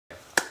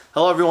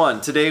Hello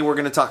everyone, today we're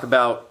going to talk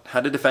about how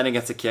to defend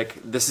against a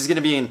kick. This is going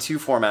to be in two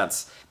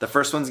formats. The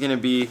first one's going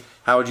to be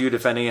how would you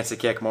defend against a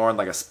kick more in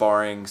like a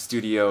sparring,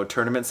 studio,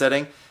 tournament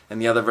setting,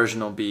 and the other version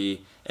will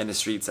be in a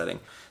street setting.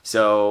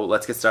 So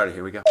let's get started,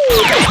 here we go.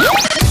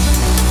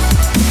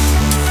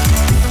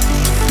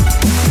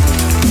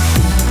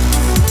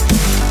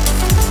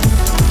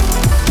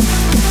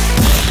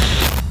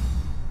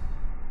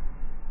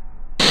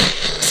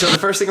 So the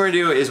first thing we're going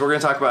to do is we're going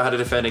to talk about how to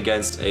defend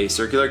against a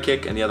circular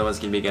kick, and the other one's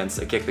going to be against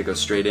a kick that goes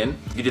straight in.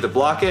 You can either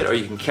block it or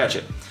you can catch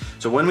it.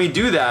 So when we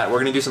do that, we're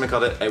going to do something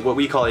called what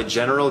we call a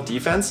general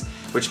defense,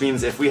 which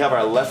means if we have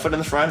our left foot in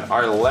the front,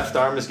 our left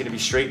arm is going to be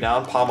straight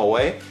down, palm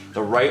away.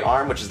 The right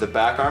arm, which is the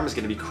back arm, is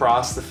going to be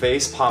cross the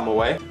face, palm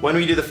away. When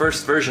we do the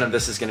first version of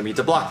this is going to be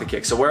to block the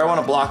kick. So where I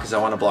want to block is I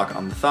want to block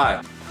on the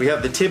thigh. We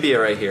have the tibia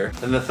right here,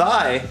 and the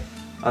thigh,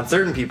 on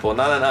certain people,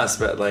 not on us,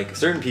 but like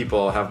certain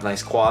people have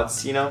nice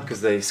quads, you know,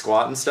 because they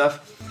squat and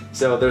stuff.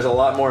 So there's a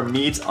lot more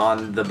meat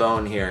on the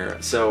bone here.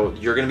 So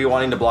you're gonna be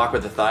wanting to block where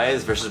the thigh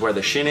is versus where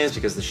the shin is,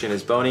 because the shin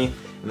is bony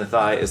and the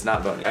thigh is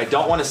not bony. I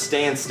don't want to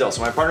stand still.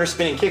 So my partner's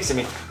spinning kicks at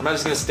me, I'm not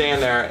just gonna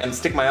stand there and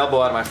stick my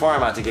elbow out of my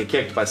forearm out to get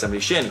kicked by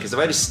somebody's shin, because if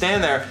I just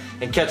stand there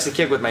and catch the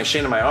kick with my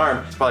shin and my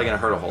arm, it's probably gonna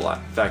hurt a whole lot.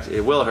 In fact, it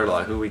will hurt a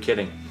lot, who are we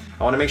kidding?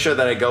 I want to make sure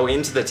that I go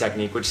into the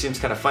technique, which seems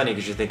kind of funny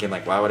because you're thinking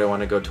like, why would I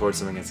want to go towards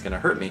something that's going to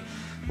hurt me?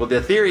 Well,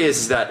 the theory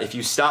is that if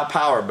you stop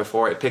power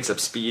before it picks up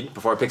speed,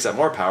 before it picks up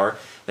more power,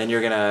 then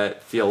you're going to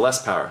feel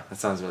less power. That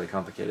sounds really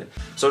complicated.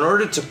 So in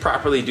order to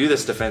properly do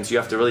this defense, you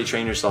have to really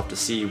train yourself to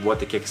see what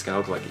the kick is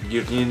going to look like.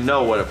 You need to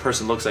know what a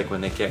person looks like when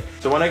they kick.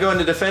 So when I go in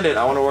to defend it,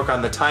 I want to work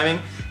on the timing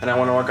and I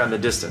want to work on the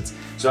distance.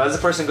 So as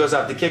the person goes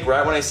out to kick,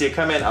 right when I see it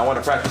come in, I want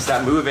to practice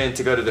that move in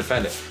to go to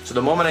defend it. So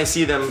the moment I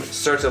see them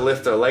start to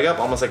lift their leg up,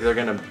 almost like they're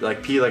going to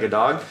like pee like a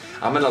dog,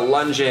 I'm going to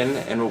lunge in,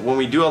 and when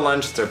we do a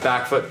lunge, it's our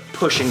back foot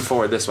pushing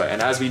forward this way.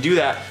 And as we do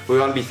that, we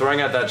want to be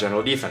throwing out that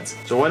general defense.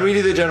 So when we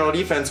do the general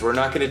defense, we're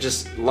not going to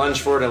just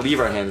lunge forward and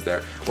leave our hands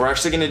there. We're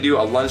actually going to do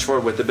a lunge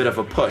forward with a bit of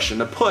a push. And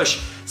the push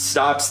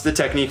stops the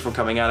technique from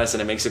coming at us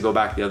and it makes it go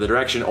back the other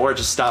direction, or it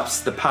just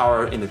stops the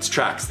power in its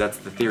tracks. That's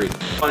the theory.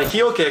 On a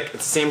heel kick,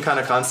 it's the same kind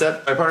of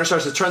concept. My partner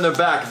starts to turn their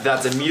back,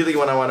 that's immediately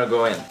when I want to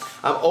go in.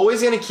 I'm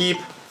always going to keep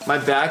my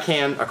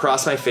backhand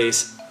across my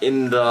face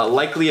in the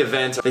likely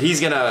event that he's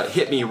gonna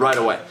hit me right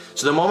away.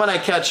 So the moment I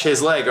catch his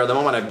leg, or the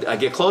moment I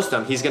get close to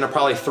him, he's gonna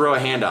probably throw a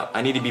hand up.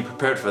 I need to be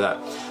prepared for that.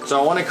 So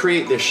I wanna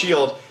create this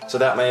shield so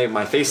that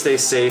my face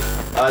stays safe.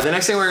 The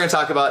next thing we're gonna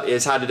talk about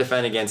is how to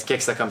defend against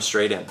kicks that come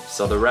straight in.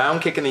 So the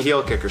round kick and the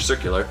heel kick are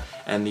circular,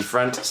 and the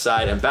front,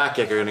 side, and back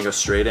kick are gonna go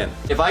straight in.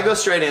 If I go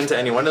straight into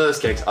any one of those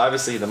kicks,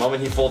 obviously the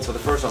moment he folds for the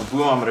first one,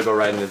 boom, I'm gonna go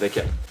right into the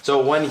kick.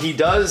 So when he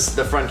does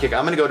the front kick,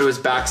 I'm gonna go to his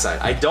back side.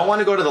 I don't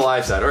wanna go to the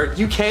live side, or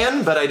you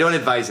can, but I don't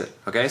advise it,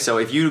 okay? So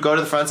if you go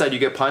to the front side, you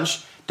get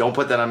punched, don't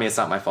put that on me, it's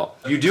not my fault.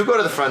 If you do go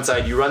to the front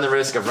side, you run the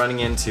risk of running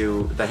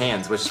into the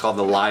hands, which is called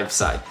the live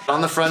side. On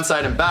the front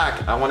side and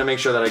back, I wanna make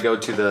sure that I go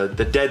to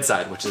the dead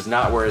side, which is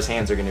not where his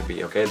hands are gonna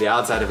be, okay? The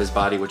outside of his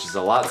body, which is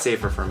a lot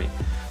safer for me.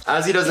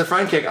 As he does the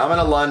front kick, I'm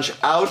gonna lunge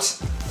out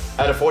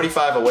at a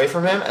 45 away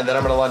from him, and then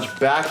I'm gonna lunge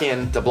back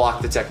in to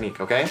block the technique,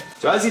 okay?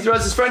 So as he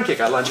throws his front kick,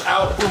 I lunge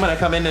out, boom, and I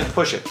come in and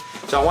push it.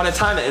 So I wanna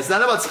time it. It's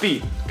not about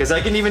speed, because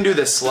I can even do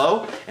this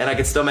slow, and I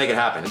can still make it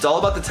happen. It's all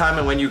about the time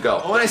and when you go.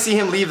 When I see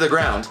him leave the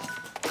ground,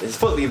 his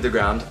foot leave the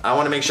ground, I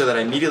wanna make sure that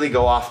I immediately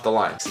go off the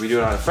line. So we do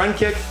it on a front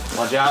kick,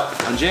 lunge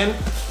out, lunge in.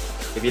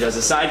 If he does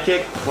a side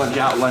kick, lunge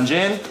out, lunge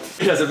in. If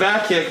he does a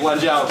back kick,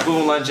 lunge out,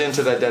 boom, lunge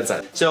into that dead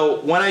side. So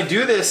when I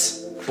do this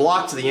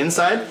block to the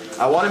inside,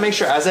 I wanna make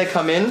sure as I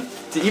come in,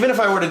 even if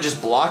I were to just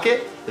block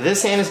it,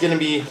 this hand is gonna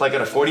be like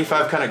at a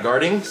 45 kind of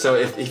guarding, so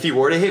if he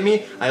were to hit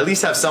me, I at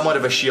least have somewhat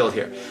of a shield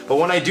here. But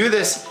when I do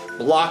this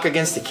block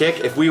against the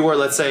kick, if we were,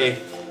 let's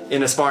say,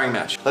 in a sparring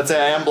match, let's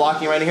say I am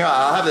blocking right here,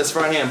 I'll have this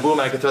front hand, boom,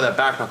 and I can throw that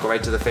back knuckle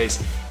right to the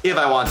face if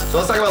I want to. So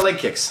let's talk about leg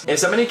kicks. If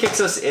somebody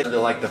kicks us in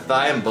like the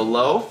thigh and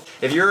below,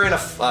 if you're in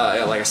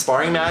like a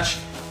sparring match,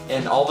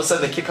 and all of a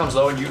sudden the kick comes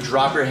low and you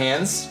drop your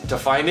hands to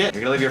find it,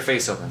 you're gonna leave your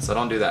face open, so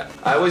don't do that.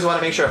 I always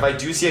wanna make sure if I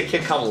do see a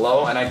kick come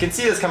low, and I can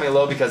see this coming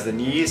low because the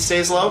knee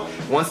stays low,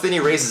 once the knee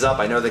raises up,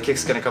 I know the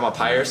kick's gonna come up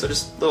higher, so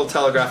just a little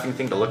telegraphing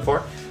thing to look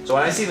for. So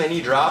when I see the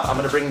knee drop, I'm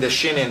gonna bring the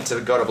shin in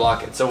to go to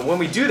block it. So when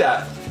we do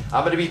that,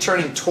 I'm gonna be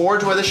turning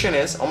towards where the shin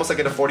is, almost like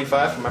at a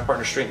 45 from my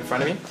partner straight in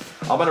front of me.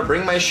 I'm gonna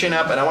bring my shin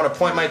up and I wanna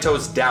point my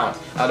toes down.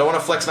 I don't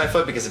wanna flex my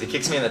foot because if he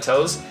kicks me in the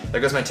toes,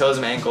 there goes my toes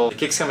and my ankle. If the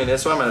kick's coming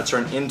this way, I'm gonna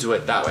turn into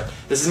it that way.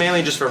 This is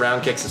mainly just for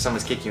round kicks if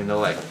someone's kicking you in the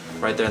leg,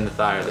 right there in the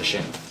thigh or the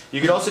shin. You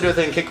could also do a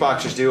thing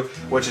kickboxers do,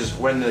 which is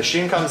when the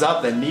shin comes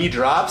up, the knee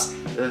drops,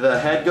 the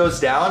head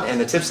goes down,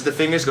 and the tips of the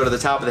fingers go to the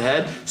top of the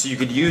head. So you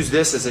could use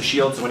this as a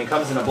shield, so when he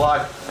comes in a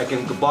block, I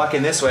can block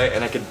in this way,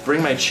 and I could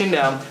bring my chin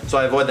down so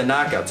I avoid the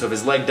knockout. So if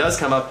his leg does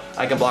come up,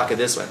 I can block it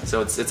this way.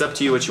 So it's up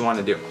to you what you want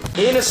to do.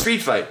 In a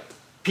street fight,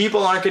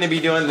 people aren't going to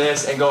be doing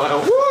this and going,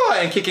 whoa,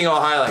 and kicking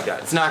all high like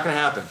that. It's not gonna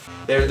happen.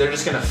 They're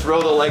just gonna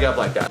throw the leg up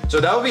like that.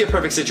 So that would be a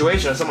perfect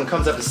situation if someone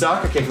comes up to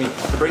soccer kick me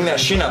to bring that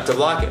shin up to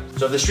block it.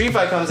 So if the street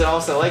fight comes in, all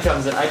of a sudden the leg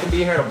comes in, I can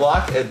be here to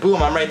block, and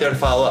boom, I'm right there to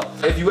follow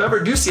up. If you ever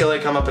do see a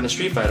leg come up in a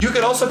street fight, you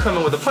could also come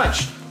in with a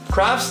punch.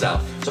 Krav style.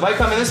 So if I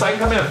come in this way, I can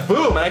come in and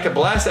boom, and I can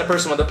blast that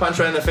person with a punch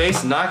right in the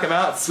face, knock him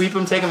out, sweep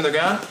him, take him to the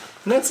ground,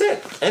 and that's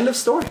it. End of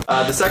story.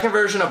 The second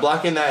version of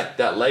blocking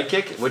that leg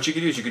kick, what you could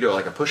do is you could do it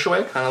like a push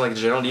away, kind of like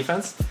general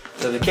defense.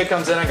 So the kick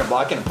comes in, I can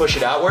block it and push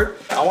it outward.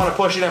 I want to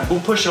push it in,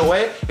 boom, push it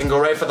away, and go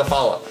right for the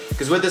follow-up.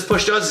 Because what this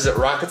push does is it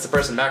rockets the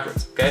person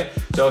backwards, okay?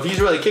 So if he's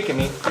really kicking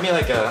me, give me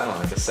like a, I don't know,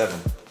 like a 7.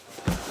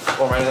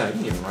 Oh, right in there. You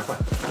can give me more,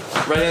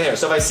 fine. Right in there.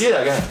 So if I see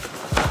that, go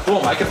ahead.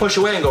 Boom, I can push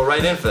away and go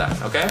right in for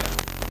that, okay?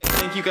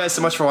 Thank you guys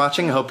so much for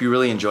watching. I hope you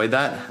really enjoyed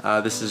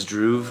that. This is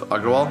Dhruv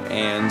Agrawal,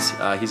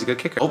 and he's a good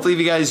kicker. Hopefully if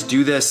you guys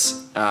do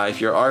this, if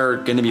you are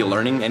going to be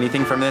learning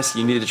anything from this,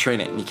 you need to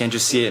train it. You can't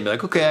just see it and be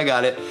like, okay, I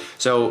got it.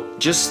 So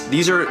just,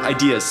 these are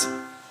ideas,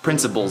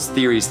 principles,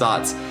 theories,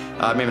 thoughts.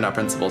 Maybe not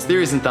principles,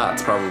 theories and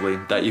thoughts probably,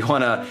 that you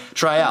want to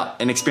try out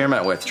and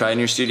experiment with. Try it in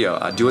your studio.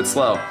 Do it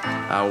slow.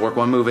 Work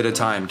one move at a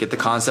time. Get the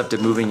concept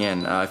of moving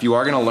in. If you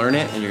are going to learn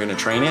it and you're going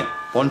to train it,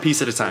 one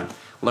piece at a time.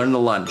 Learn to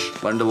lunge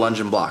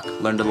and block.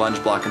 Learn to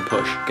lunge, block, and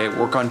push. Okay,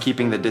 work on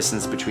keeping the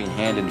distance between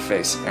hand and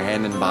face, or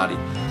hand and body.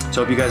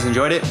 So hope you guys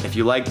enjoyed it. If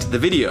you liked the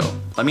video,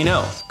 let me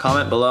know.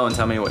 Comment below and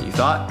tell me what you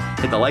thought.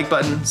 Hit the like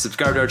button,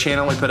 subscribe to our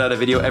channel. We put out a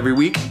video every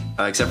week,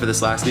 except for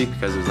this last week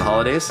because it was the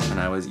holidays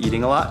and I was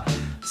eating a lot.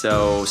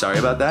 So sorry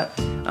about that.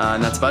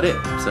 And that's about it.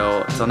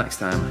 So until next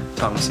time,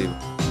 Tong Su.